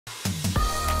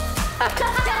No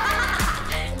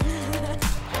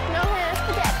hands,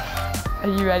 spaghetti.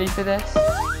 Are you ready for this?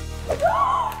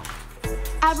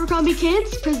 Abercrombie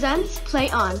Kids presents Play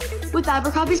On with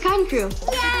Abercrombie's Kind Crew.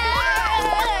 Yay!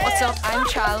 What's up? I'm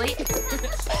Charlie.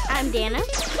 I'm Dana.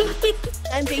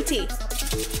 I'm JT.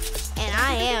 And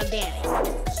I am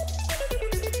Danny.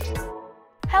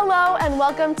 Hello and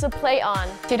welcome to Play On.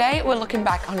 Today we're looking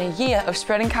back on a year of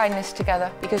spreading kindness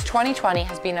together because 2020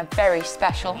 has been a very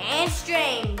special. And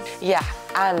strange. Yeah,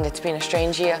 and it's been a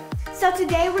strange year. So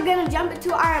today we're gonna jump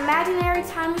into our imaginary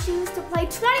time machines to play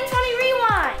 2020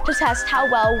 Rewind. To test how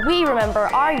well we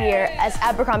remember our year as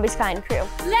Abercrombie's Kind Crew.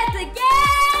 Let the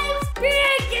games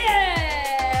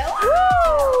begin!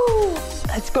 Woo!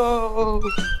 Let's go!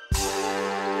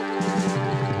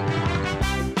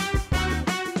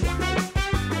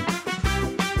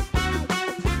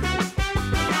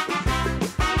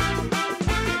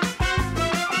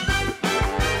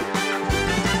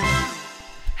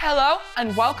 Hello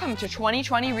and welcome to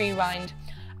 2020 Rewind.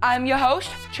 I'm your host,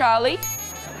 Charlie,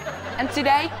 and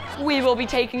today we will be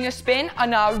taking a spin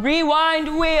on our Rewind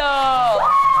wheel.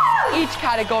 Each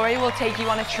category will take you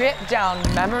on a trip down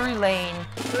memory lane.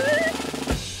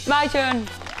 My turn.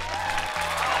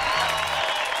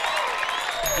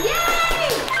 Yay!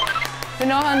 The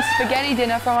No Hands Spaghetti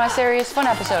dinner from our Serious Fun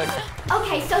episode.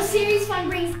 Okay, so Serious Fun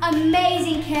brings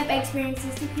amazing camp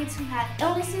experiences to kids who have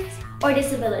illnesses or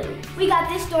disabilities. We got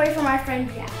this story from our friend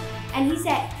Jack, and he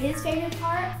said his favorite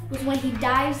part was when he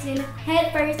dives in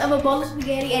head first of a bowl of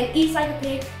spaghetti and eats like a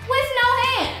pig with no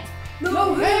hands.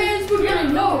 No hands spaghetti,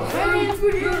 no hands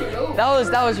spaghetti. No.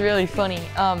 That was really funny.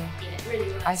 Yeah, it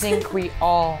really was. I think we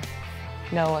all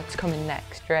know what's coming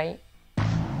next, right?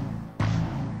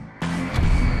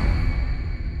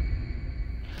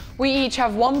 We each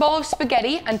have one bowl of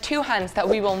spaghetti and 2 hands that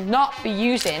we will not be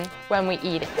using when we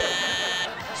eat it.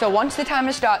 So once the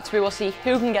timer starts, we will see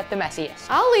who can get the messiest.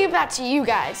 I'll leave that to you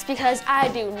guys because I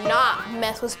do not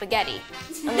mess with spaghetti.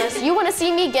 Unless you want to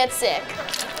see me get sick.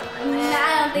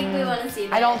 I don't think we want to see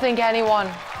that. I don't think anyone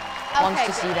wants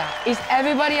to see that. Is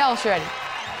everybody else ready?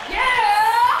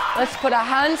 Yeah! Let's put our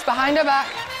hands behind our back.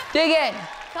 Dig in.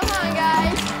 Come on,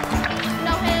 guys.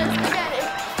 No hands spaghetti.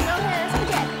 No hands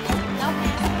spaghetti. No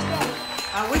hands spaghetti.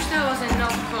 I wish there was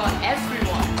enough for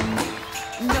everyone.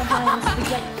 No hands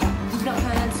spaghetti. No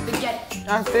hands spaghetti.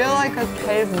 I feel like a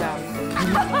caveman.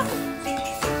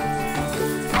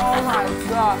 Oh my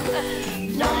god.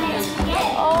 No hands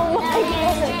spaghetti. Oh my No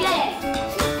hands spaghetti.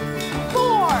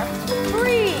 4,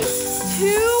 3,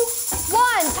 2,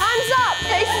 1. Time's up.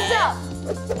 Faces up.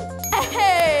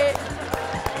 Hey.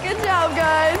 Good job,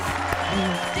 guys.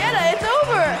 Dana, it's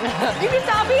over. You can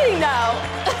stop eating now.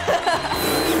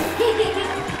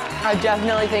 I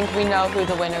definitely think we know who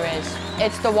the winner is.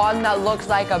 It's the one that looks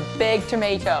like a big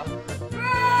tomato.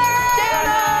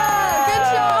 Dana! Good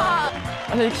job.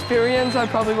 An experience I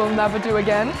probably will never do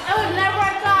again. I would never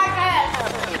talk.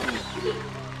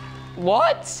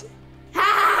 What?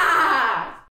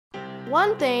 Ha!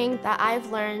 One thing that I've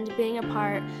learned being a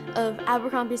part of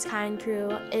Abercrombie's Kind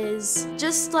Crew is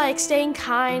just like staying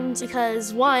kind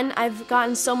because one, I've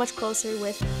gotten so much closer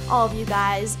with all of you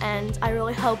guys and I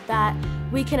really hope that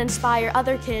we can inspire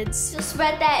other kids. So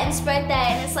spread that, and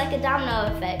it's like a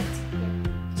domino effect.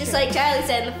 Just like Charlie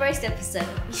said in the first episode.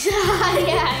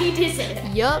 Yeah, he did say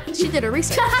that. Yup, she did a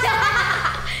research.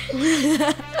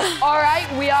 All right,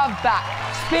 we are back.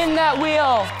 Spin that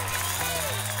wheel.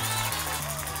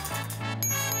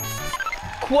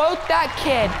 Quote that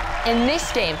kid. In this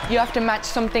game, you have to match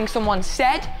something someone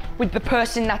said with the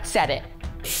person that said it.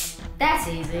 That's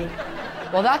easy.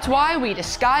 Well, that's why we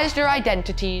disguised our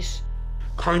identities.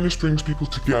 Kindness brings people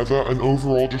together and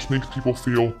overall just makes people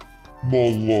feel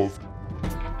more loved.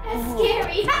 That's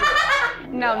scary.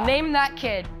 Now name that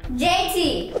kid.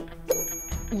 JT.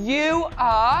 You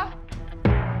are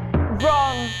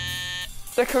wrong.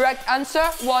 The correct answer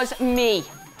was me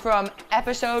from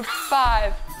episode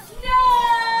 5. No!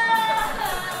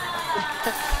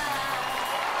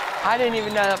 I didn't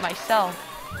even know that myself.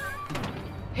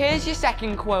 Here's your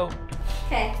second quote.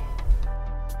 Okay.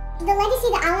 The legacy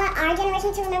that I want our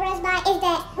generation to remember us by is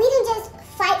that we didn't just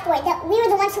fight for it, that we were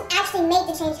the ones who actually made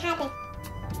the change happen.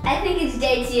 I think it's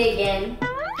JT again.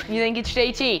 You think it's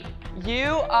JT?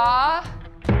 You are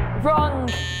wrong.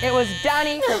 It was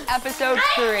Danny from episode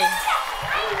 3.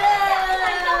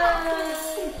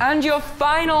 And your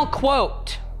final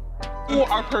quote. You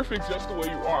are perfect just the way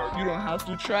you are. You don't have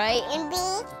to try And be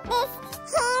this perfect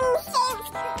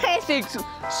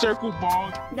circle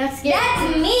ball. That's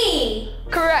me.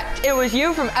 Correct. It was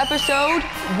you from episode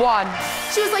 1.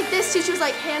 She was like this too. She was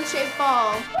like hand-shaped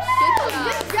ball.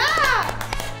 Good job.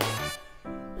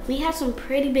 We had some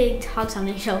pretty big talks on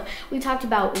this show. We talked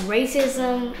about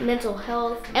racism, mental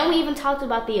health, and we even talked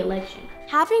about the election.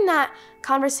 Having that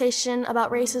conversation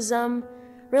about racism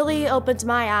really opened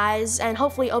my eyes and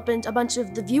hopefully opened a bunch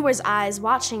of the viewers' eyes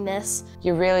watching this.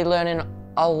 You're really learning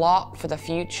a lot for the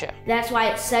future. That's why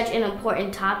it's such an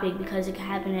important topic, because it can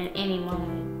happen at any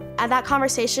moment. And that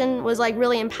conversation was like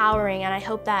really empowering, and I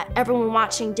hope that everyone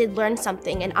watching did learn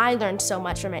something, and I learned so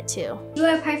much from it too. You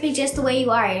are perfect just the way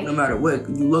you are. No matter what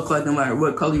you look like, no matter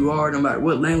what color you are, no matter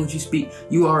what language you speak,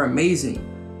 you are amazing.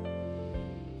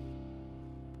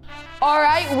 All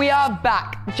right, we are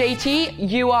back. JT,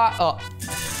 you are up.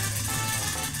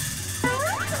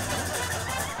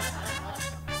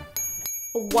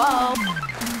 Whoa.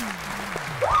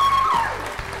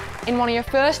 In one of your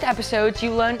first episodes,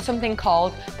 you learned something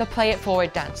called the Play It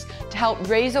Forward dance to help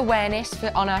raise awareness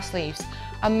on our sleeves,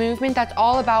 a movement that's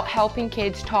all about helping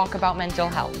kids talk about mental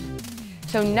health.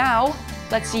 So now,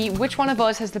 let's see which one of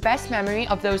us has the best memory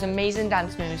of those amazing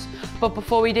dance moves. But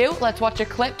before we do, let's watch a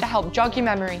clip to help jog your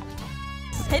memory.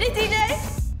 Hit it,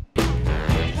 DJ.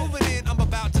 Moving in, I'm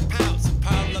about to pounce,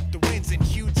 pile up the wins in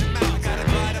huge amounts. I got a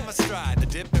glide in my stride, the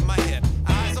dip in my hip,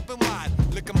 eyes open wide,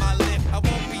 look at my lip. I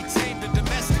won't be tamed or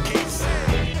domesticated.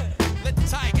 Let the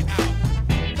tiger out,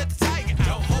 let the tiger out,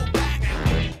 don't hold back.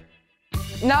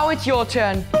 Now it's your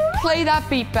turn. Play that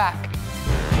beat back.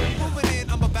 Moving in,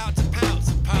 I'm about to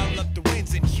pounce, pile up the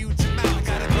wins in huge amounts.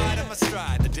 I got a glide in my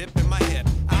stride, the dip in my hip,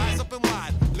 eyes open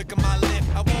wide, look at my lip.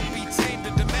 I won't be tamed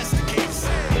or domesticated.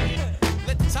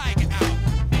 Let the tiger out,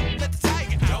 let the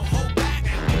tiger out, don't hold back.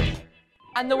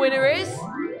 And the winner is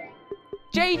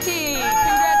JT.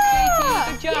 Congrats,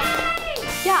 JT. Good job.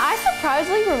 Yeah, I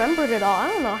surprisingly remembered it all. I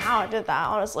don't know how I did that,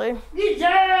 honestly. Good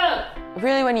job!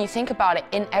 Really, when you think about it,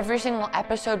 in every single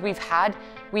episode we've had,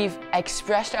 we've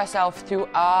expressed ourselves through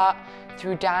art,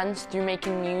 through dance, through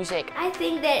making music. I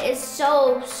think that it's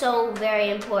so very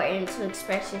important to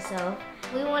express yourself.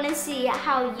 We want to see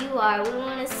how you are. We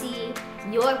want to see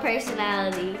your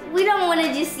personality. We don't want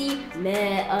to just see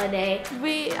meh all day.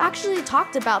 We actually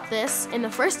talked about this in the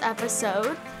first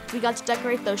episode. We got to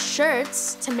decorate those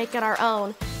shirts to make it our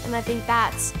own. And I think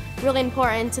that's really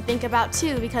important to think about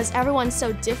too, because everyone's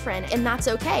so different, and that's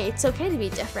okay. It's okay to be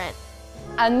different.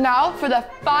 And now for the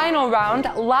final round,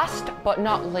 last but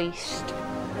not least.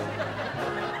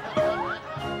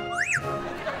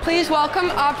 Please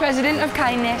welcome our President of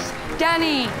Kindness,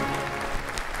 Danny.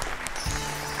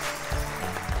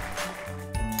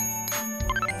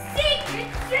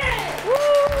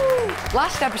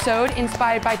 Last episode,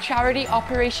 inspired by charity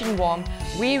Operation Warm,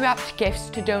 we wrapped gifts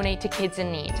to donate to kids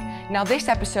in need. Now this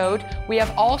episode, we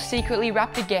have all secretly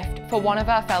wrapped a gift for one of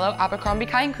our fellow Abercrombie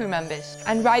Kind crew members.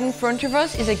 And right in front of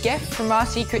us is a gift from our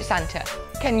Secret Santa.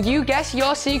 Can you guess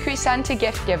your Secret Santa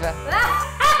gift giver?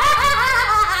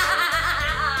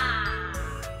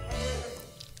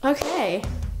 Okay.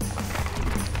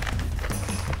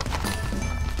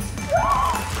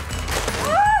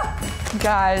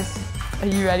 Guys, are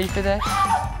you ready for this?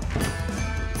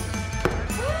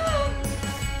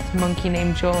 It's a monkey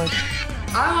named George.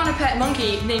 I want a pet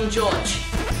monkey named George.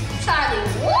 Charlie,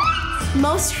 what?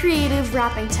 Most creative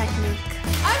wrapping technique.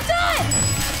 I'm done!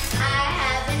 I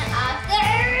have an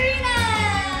ocarina!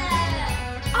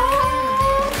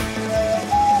 Oh!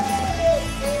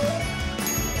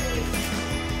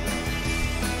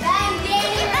 I'm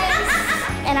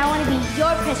Danny. And I want to be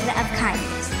your president of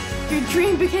kindness. Your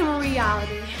dream became a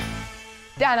reality.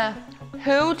 Dana,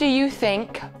 who do you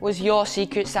think was your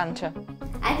Secret Santa?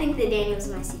 I think that Danny was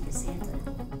my Secret Santa.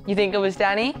 You think it was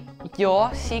Danny?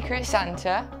 Your Secret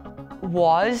Santa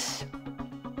was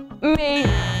me.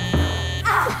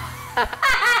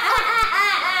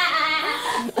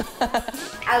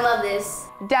 I love this.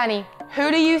 Danny,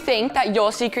 who do you think that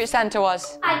your Secret Santa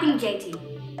was? I think JT.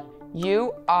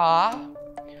 You are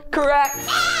correct.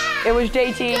 It was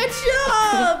JT. Good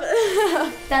job!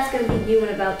 That's gonna be you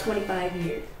in about 25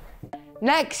 years.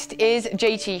 Next is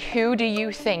JT. Who do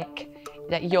you think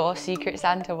that your Secret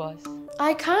Santa was?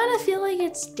 I kind of feel like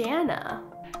it's Dana.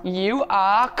 You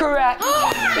are correct.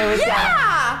 It was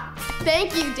Dana.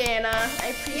 Thank you, Dana. I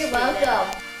appreciate You're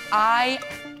welcome.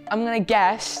 I'm gonna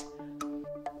guess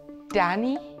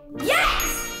Danny?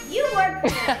 Yes! You were.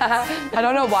 I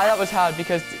don't know why that was hard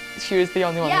because she was the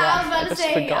only one Yeah, left. I was about to just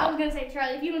say. forgot. I was gonna say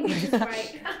Charlie. If you don't get this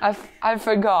right. I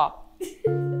forgot.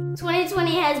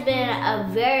 2020 has been a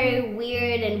very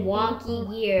weird and wonky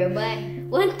year, but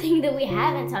one thing that we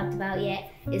haven't talked about yet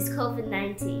is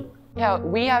COVID-19. Yeah,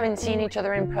 we haven't seen each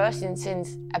other in person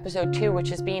since episode 2, which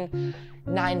has been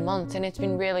 9 months, and it's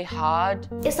been really hard.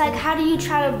 It's like, how do you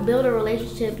try to build a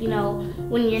relationship, you know,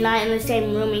 when you're not in the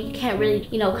same room and you can't really,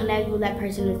 you know, connect with that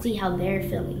person and see how they're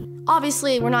feeling?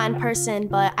 Obviously, we're not in person,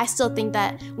 but I still think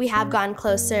that we have gotten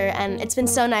closer, and it's been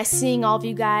so nice seeing all of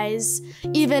you guys,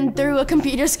 even through a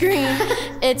computer screen.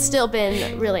 It's still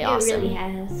been really awesome. It really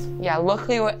has. Yeah,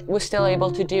 luckily we're still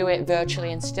able to do it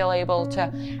virtually and still able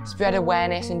to spread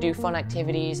awareness and do fun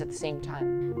activities at the same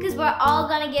time. Because we're all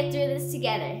gonna get through this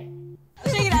together.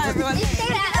 Shake it out, everyone.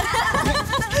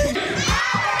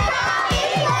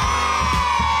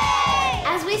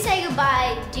 As we say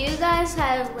goodbye, do you guys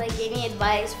have like any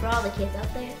advice for all the kids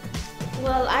out there?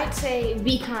 Well, I'd say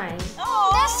be kind. Oh,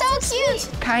 that's so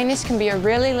cute. Kindness can be a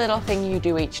really little thing you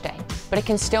do each day, but it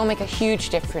can still make a huge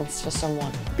difference for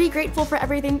someone. Be grateful for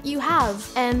everything you have,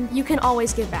 and you can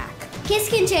always give back. Kids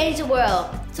can change the world,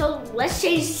 so let's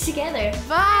change it together.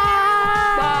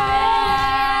 Bye! Bye!